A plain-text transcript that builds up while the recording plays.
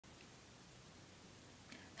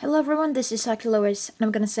Hello everyone, this is Saki Lewis, and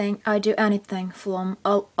I'm gonna sing I Do Anything from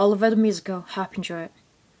Oliver the Musical. Hope you enjoy it.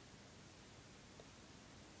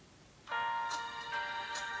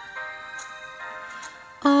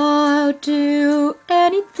 I'll do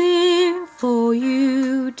anything for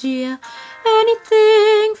you, dear.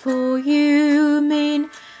 Anything for you mean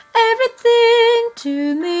everything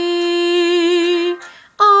to me.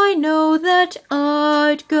 I know that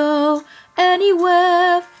I'd go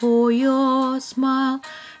anywhere for your smile.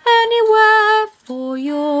 Anywhere for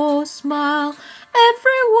your smile,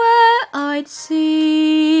 everywhere I'd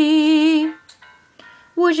see.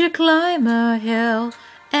 Would you climb a hill?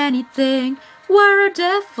 Anything, wear a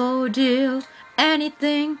daffodil.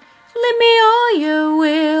 Anything, leave me all you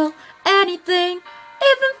will. Anything,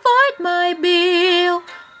 even fight my bill.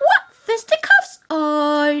 What fisticuffs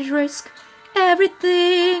I'd risk.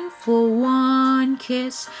 Everything for one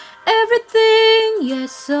kiss. Everything,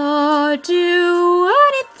 yes I'd do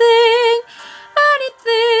anything,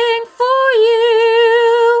 anything for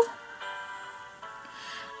you.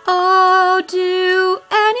 I'll do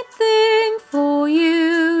anything for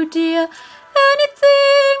you, dear.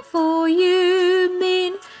 Anything for you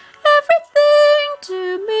mean everything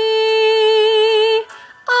to me.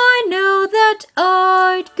 I know that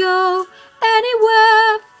I'd go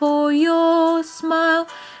anywhere for your smile.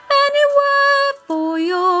 Anywhere for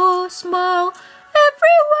your smile,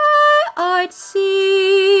 everywhere I'd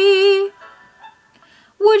see.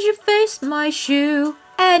 Would you face my shoe?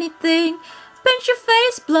 Anything. Paint your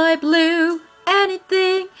face bright blue.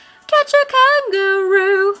 Anything. Catch a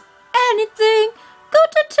kangaroo. Anything. Go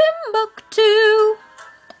to Timbuktu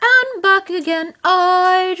and back again.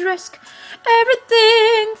 I'd risk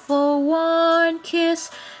everything for one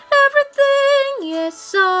kiss. Everything,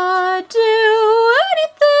 yes I'd do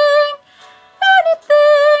anything,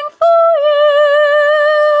 anything for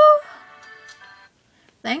you.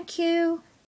 Thank you.